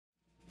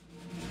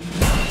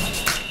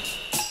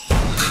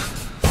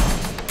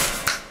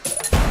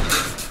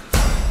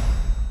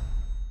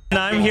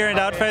I'm here at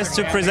OUTFEST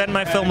to present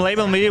my film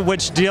Label Me,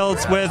 which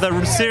deals with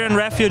a Syrian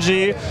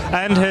refugee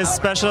and his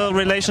special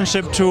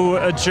relationship to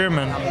a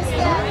German.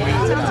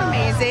 That's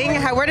amazing.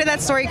 Where did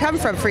that story come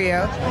from for you?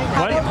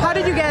 How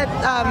did you get,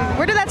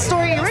 where did that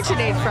story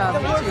originate from?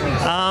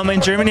 In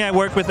Germany I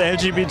work with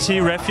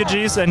LGBT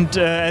refugees and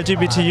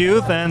LGBT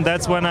youth, and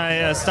that's when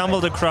I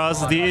stumbled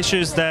across the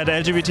issues that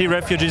LGBT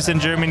refugees in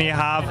Germany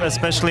have,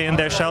 especially in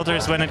their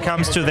shelters when it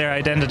comes to their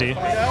identity.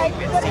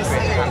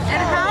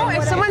 And how,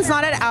 if someone's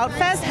not at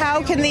OUTFEST,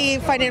 how can they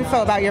find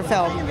info about your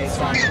film?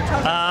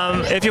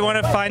 If you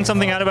want to find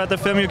something out about the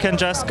film, you can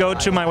just go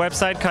to my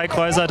website,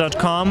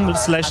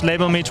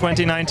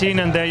 kaikreuser.com/labelme2019,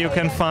 and there you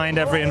can find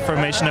every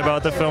information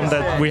about the film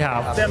that we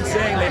have.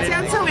 It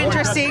sounds so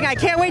interesting. I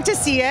can't wait to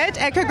see it,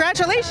 and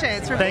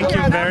congratulations. Thank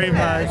you very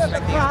much.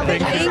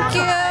 Thank you.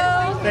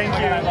 Thank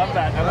you. I love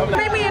that.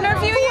 May we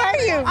interview you? Who are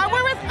you? I'm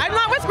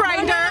not with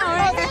Grindr.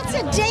 Oh, that's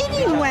a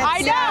dating website.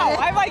 I know.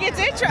 I'm like, it's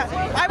interesting.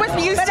 I'm with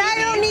MUSE. But I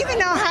don't even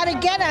know how to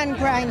get on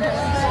Grindr.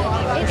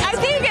 I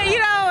think, you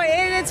know,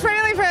 it's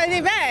really for the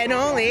event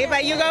only,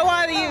 but you go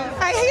on,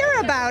 I hear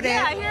about it.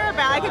 Yeah, I hear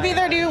about it. I could be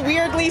their new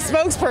weirdly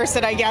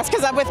spokesperson, I guess,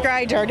 because I'm with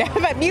Grindr now.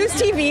 But MUSE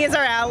TV is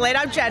our outlet.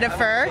 I'm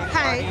Jennifer.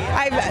 Hi.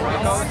 I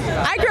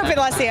grew up in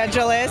Los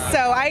Angeles,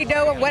 so I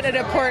know what an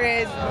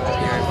important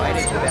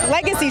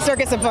legacy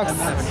Circus of books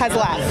has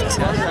left.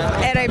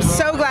 And I'm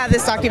so glad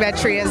this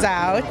documentary is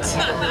out.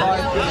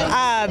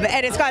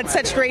 And it's got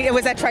such great, it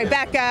was at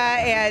Tribeca,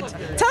 and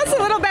tell us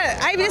a little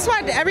bit, I just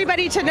want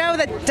everybody to know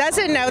that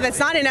doesn't know, that's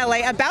not in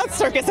LA, about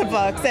Circus of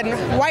Books and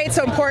why it's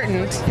so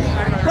important.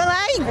 Well,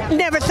 I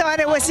never thought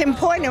it was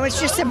important. It was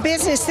just a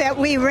business that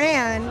we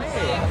ran,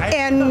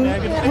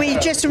 and we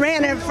just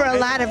ran it for a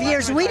lot of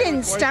years. We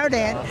didn't start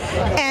it,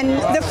 and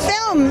the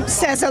film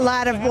says a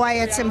lot of why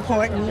it's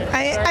important.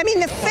 I mean,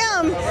 the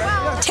film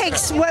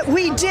takes what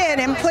we did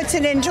and puts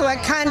it into a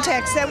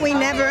context that we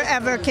never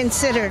ever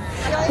considered.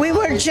 We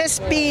were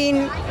just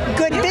being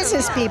good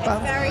business people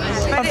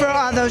for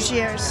all those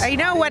years. I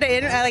know what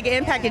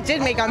impact it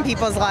did make on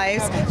people's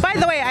lives. By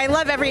the way, I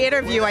love every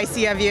interview I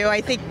see of you.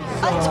 I think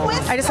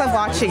I just love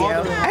watching you.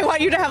 I want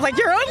you to have like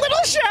your own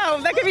little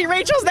show. That could be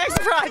Rachel's next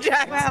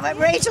project. Well, what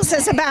Rachel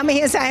says about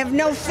me is I have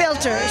no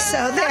filter,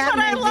 so that's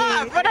what I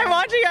love. When I'm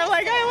watching, I'm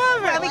like, I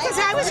love it. Well, because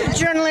I was a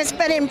journalist,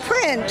 but in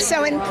print.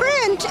 So in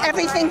print,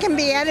 everything can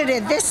be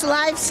edited. This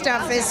live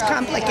stuff is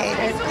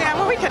complicated. Yeah,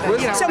 well, we could.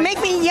 So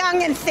make me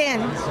young and thin.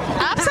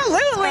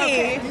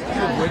 Absolutely.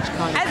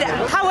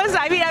 And how was?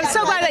 I mean, I'm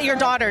so glad that your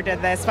daughter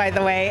did this, by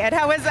the way. And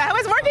how was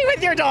working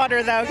with your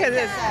daughter, though? Because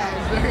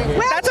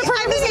that's a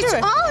it's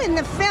all in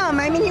the film.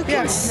 I mean, you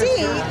can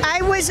see.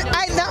 I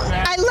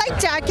like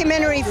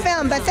documentary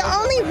film, but the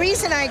only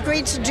reason I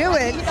agreed to do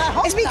it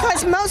is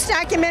because most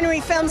documentary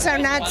films are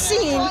not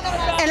seen,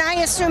 and I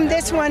assumed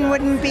this one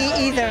wouldn't be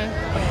either.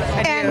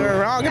 And you were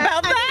wrong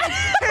about that.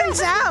 It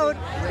turns out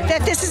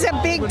that this is a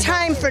big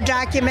time for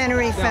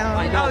documentary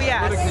film. Oh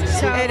yes,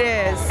 it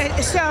is.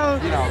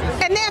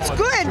 And that's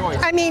good.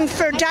 I mean,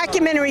 for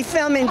documentary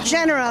film in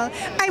general.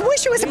 I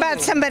wish it was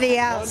about somebody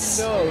else.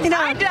 You know,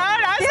 I'm so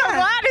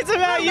glad it's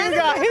about you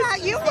guys. It's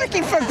about you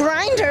working for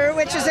Grindr,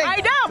 which is I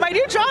know, my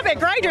new job at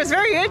Grindr is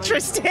very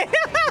interesting. Well,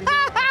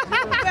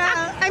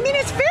 I mean,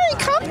 it's very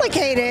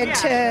complicated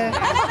to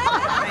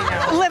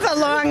live a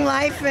long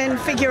life and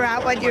figure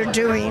out what you're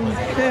doing.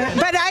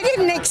 But I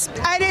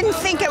didn't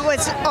think it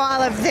was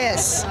all of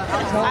this.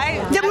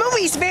 The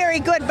movie's very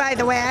good, by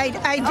the way.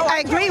 I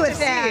agree with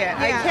that. Yeah.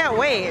 I can't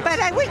wait. But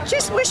I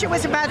just wish it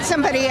was about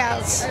somebody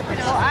else.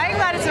 Well, I'm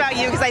glad it's about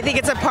you because I think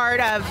it's a part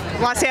of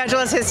Los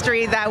Angeles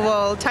history that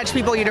will touch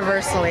people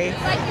universally.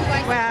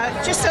 Well,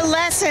 just a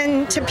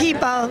lesson to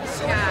people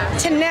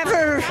to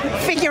never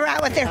figure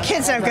out what their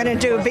kids are going to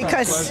do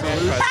because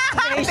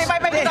they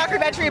might make a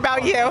documentary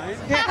about you.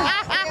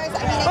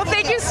 Well,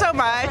 thank you so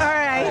much. All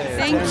right.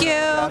 Thank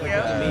you.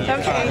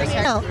 Okay.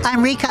 Hello,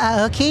 I'm Rika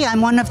Aoki. I'm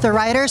one of the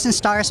writers and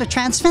stars of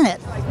Transfinite.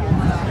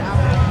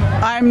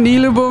 I'm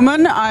Neelu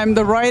Bowman. I'm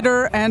the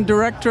writer and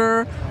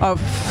director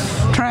of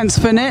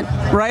Transfinite,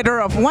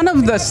 writer of one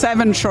of the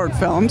 7 short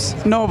films,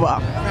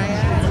 Nova.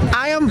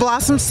 I am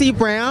Blossom C.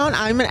 Brown.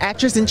 I'm an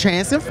actress in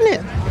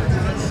Transfinite.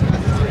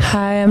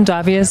 Hi, I'm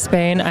Davia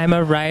Spain. I'm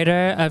a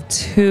writer of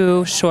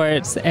 2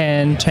 shorts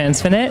in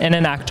Transfinite and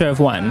an actor of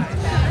 1.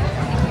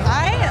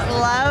 I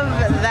love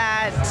that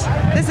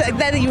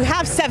you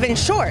have 7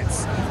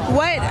 shorts.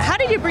 How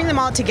did you bring them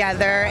all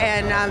together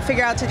and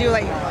figure out to do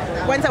like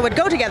ones that would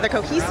go together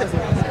cohesively?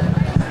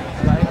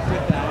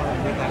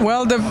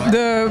 Well,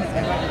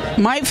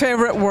 my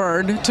favorite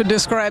word to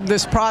describe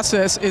this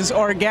process is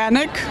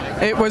organic.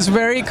 It was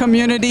very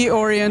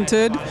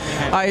community-oriented.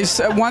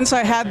 Once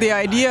I had the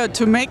idea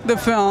to make the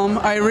film,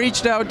 I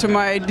reached out to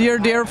my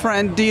dear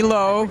friend Dee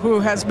Lowe, who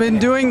has been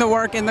doing the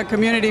work in the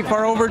community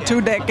for over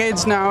 2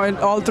 decades now, and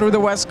all through the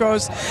West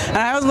Coast. And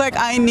I was like,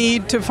 I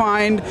need to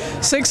find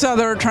 6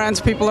 other trans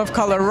people of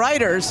color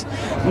writers.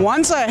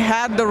 Once I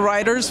had the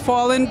writers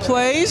fall in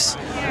place,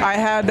 I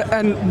had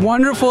a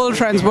wonderful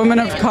trans woman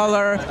of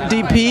color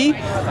DP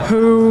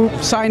who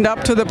signed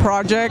up to the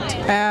project,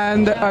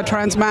 and a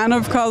trans man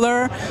of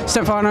color,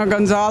 Stefano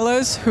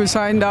Gonzalez, who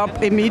signed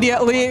up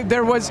immediately.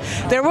 There was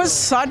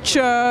such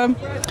an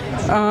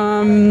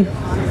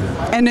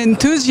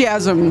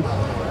enthusiasm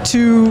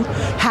to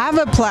have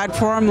a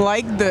platform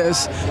like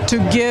this, to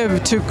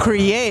give, to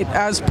create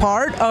as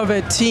part of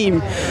a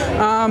team.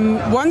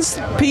 Once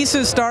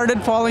pieces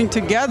started falling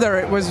together,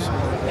 it was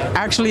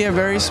actually a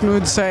very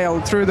smooth sail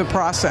through the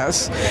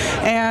process.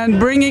 And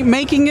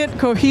making it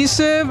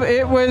cohesive,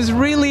 it was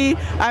really,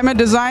 I'm a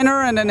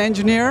designer and an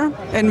engineer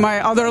in my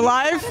other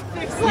life.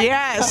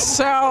 Yes,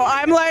 so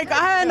I'm like,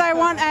 and I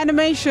want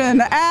animation,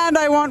 and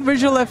I want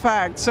visual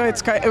effects. So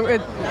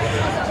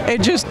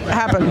it just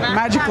happened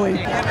magically.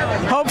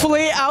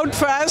 Hopefully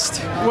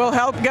OUTFEST will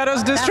help get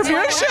us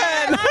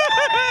distribution.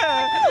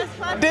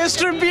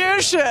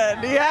 Distribution,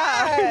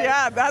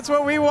 yeah, that's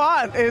what we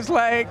want, is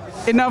like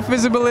enough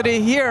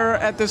visibility here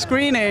at the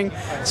screening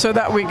so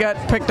that we get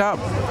picked up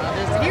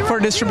for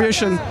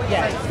distribution.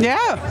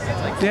 Yeah,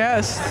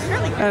 yes,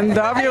 and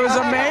Davia was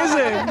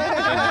amazing.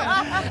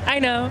 I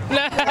know.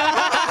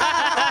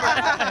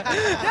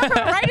 From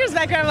a writer's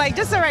background, like,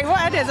 just to write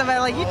one is, I'm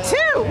like, you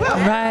too.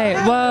 Right,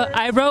 well,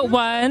 I wrote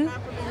one.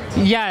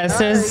 Yes,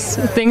 there's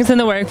things in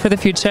the work for the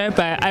future,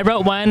 but I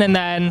wrote one, and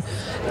then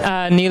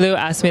Nilu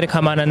asked me to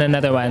come on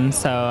another one,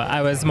 so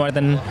I was more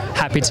than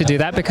happy to do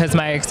that because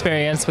my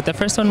experience with the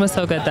first one was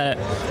so good that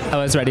I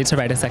was ready to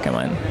write a second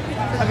one.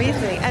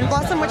 Amazing. And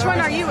Blossom, which one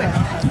are you in?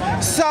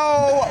 So,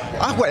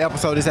 what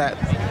episode is that?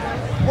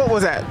 What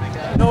was that?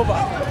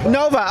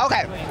 Nova,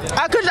 okay.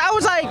 I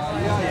was like,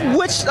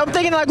 I'm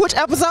thinking like, which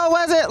episode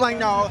was it? Like,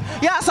 no.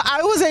 Yeah, so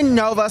I was in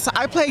Nova, so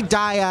I played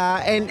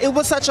Daya, and it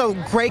was such a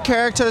great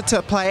character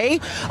to play.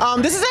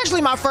 This is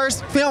actually my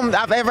first film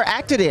I've ever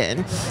acted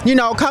in. You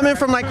know, coming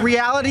from like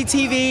reality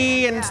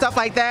TV and stuff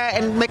like that,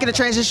 and making a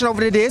transition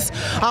over to this.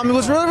 It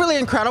was really, really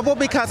incredible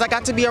because I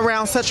got to be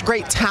around such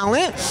great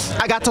talent.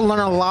 I got to learn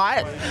a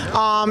lot.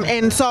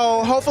 And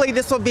so hopefully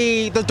this will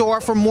be the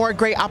door for more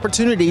great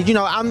opportunities. You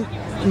know, I'm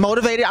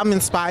motivated, I'm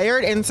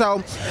inspired, and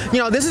so, you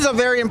know, this is a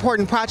very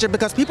important project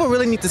because people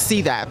really need to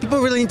see that. People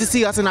really need to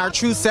see us in our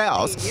true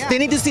selves. They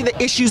need to see the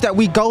issues that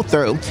we go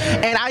through,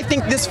 and I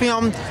think this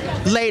film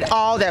laid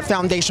all that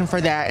foundation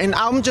for that, and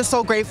I'm just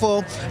so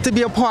grateful to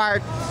be a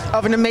part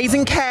of an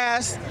amazing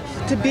cast,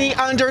 to be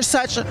under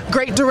such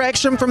great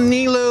direction from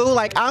Nilu.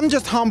 Like, I'm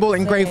just humble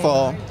and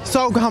grateful.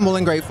 So humble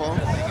and grateful.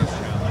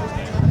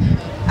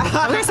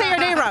 I'm gonna say your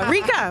name wrong.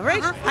 Rika,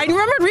 right? I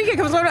remember Rika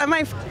because one of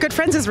my good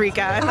friends is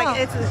Rika. And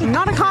like, it's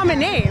not a common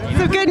name. It's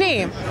a good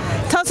name.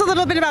 Tell us a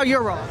little bit about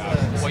your role.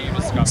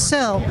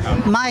 So,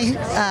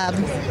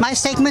 my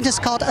segment is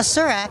called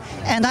Asura,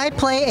 and I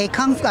play a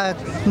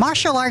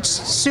martial arts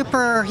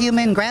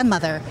superhuman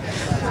grandmother.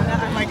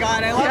 Oh my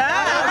God, I love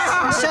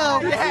that. So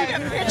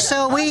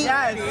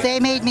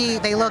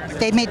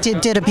they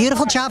did a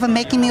beautiful job of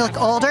making me look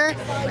older,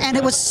 and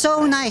it was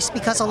so nice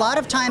because a lot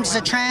of times as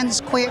a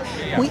trans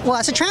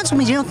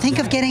woman, you don't think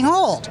of getting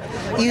old.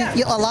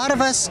 A lot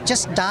of us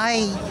just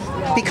die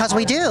because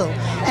we do.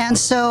 And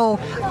so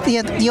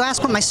you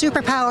ask what my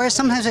superpower is.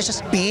 Sometimes it's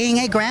just being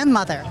a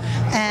grandmother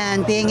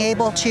and being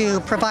able to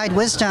provide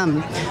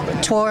wisdom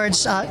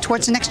towards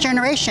the next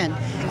generation.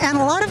 And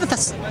a lot of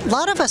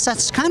us,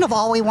 that's kind of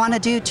all we want to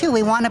do too.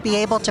 We want to be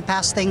able to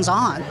pass things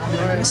on.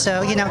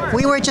 So, you know,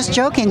 we were just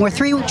joking. We're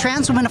 3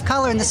 trans women of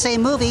color in the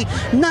same movie.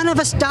 None of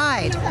us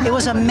died. It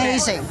was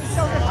amazing.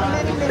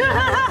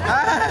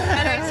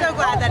 And I'm so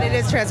glad that it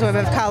is trans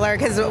women of color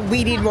because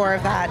we need more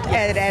of that.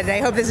 And I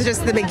hope this is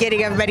just the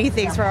beginning of many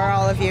things for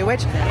all of you,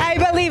 which I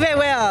believe it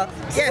will.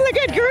 This is a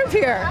good group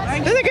here.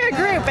 This is a good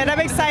group, and I'm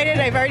excited.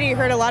 I've already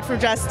heard a lot from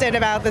Justin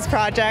about this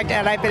project,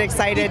 and I've been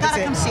excited to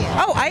see. Come see it.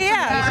 Oh, I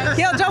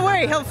am. Don't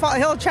worry.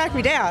 He'll track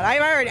me down.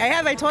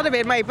 I told him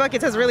in my book.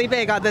 It says really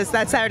big on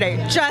that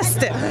Saturday.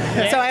 Justin.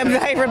 So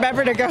I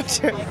remember to go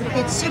to.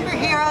 It's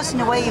superheroes in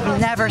a way you've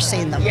never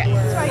seen them. Yes.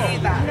 I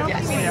hate that.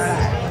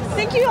 Yes.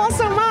 Thank you all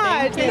so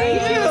much.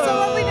 Thank you.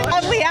 So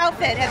lovely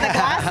outfit and the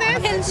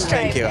glasses.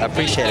 Thank you. I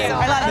appreciate it.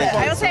 I love it.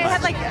 I will say I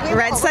had like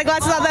red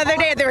sunglasses on the other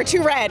day and they were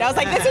too red. I was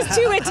like, this is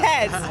too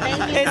intense.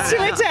 It's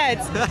too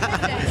intense.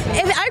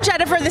 And I'm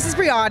Jennifer. This is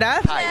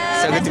Brianna.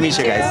 Hi. So good to meet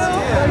you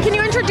guys. Can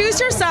you introduce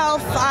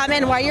yourself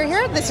and why you're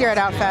here this year at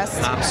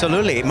OUTFEST?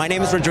 Absolutely. My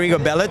name is Rodrigo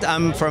Bellet.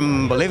 I'm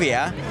from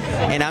Bolivia,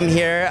 and I'm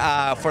here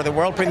for the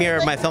world premiere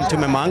of my film To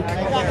Me Monk.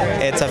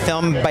 It's a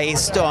film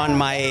based on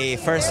my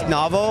first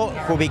novel,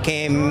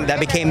 that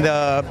became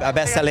the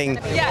best-selling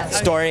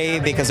story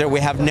because we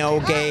have no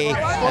gay,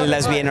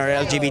 lesbian, or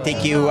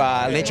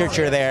LGBTQ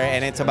literature there,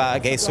 and it's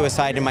about gay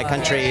suicide in my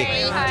country.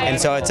 And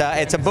so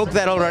it's a book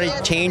that already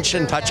changed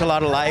and touched a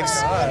lot of lives.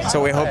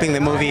 So we're hoping the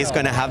movie is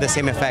going to have the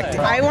same effect.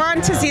 I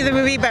want to see the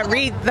movie, but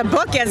read the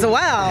book as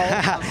well.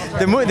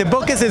 The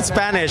book is in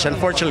Spanish,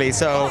 unfortunately.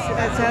 So.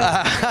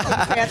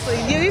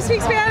 Do you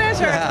speak Spanish?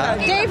 Or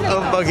David?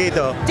 Un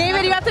poquito.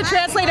 David, you have to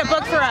translate a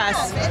book for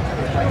us.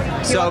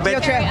 So,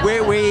 but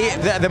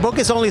the book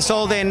is only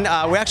sold in,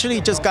 we actually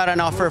just got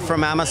an offer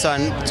from Amazon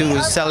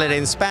to sell it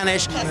in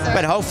Spanish,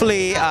 but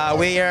hopefully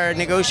we are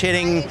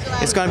negotiating,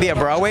 it's going to be a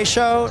Broadway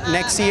show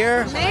next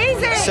year.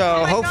 Amazing!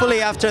 So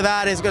hopefully after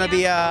that is going to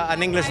be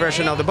an English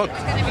version of the book.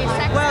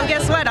 Well,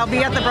 guess what? I'll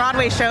be at the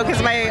Broadway show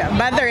because my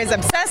mother is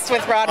obsessed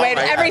with Broadway.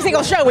 Every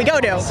single show we go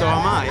to. So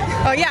am I.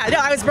 Oh yeah, no,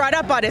 I was brought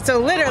up on it. So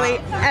literally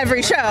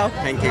every show,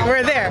 Thank you.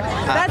 we're there.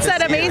 That's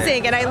that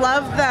amazing, and I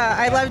love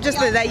just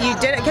that you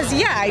did it because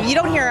yeah, you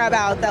don't hear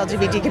about the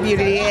LGBT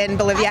community in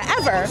Bolivia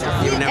ever.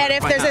 And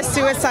if there's a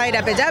suicide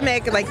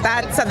epidemic, like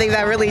that's something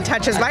that really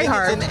touches my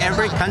heart. It's in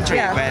every country,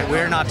 but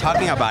we're not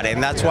talking about it,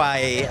 and that's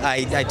why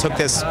I took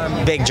this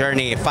big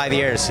journey, 5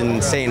 years,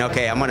 and saying,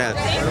 okay, I'm gonna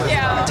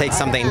take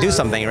something, do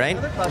something, right?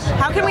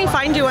 How can we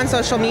find you on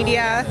social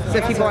media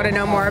if people want to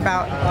know more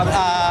about?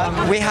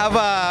 We have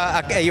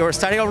you're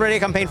starting already a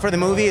campaign for the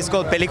movie. It's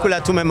called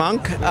Película Tu Me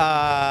Monk,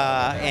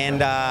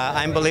 and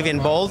I'm Bolivian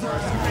Bold. You're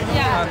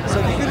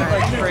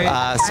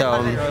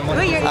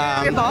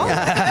bold?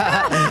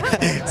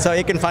 So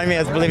you can find me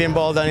as Bolivian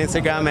Bold on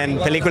Instagram and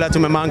Película Tu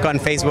Me Monk on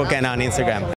Facebook and on Instagram.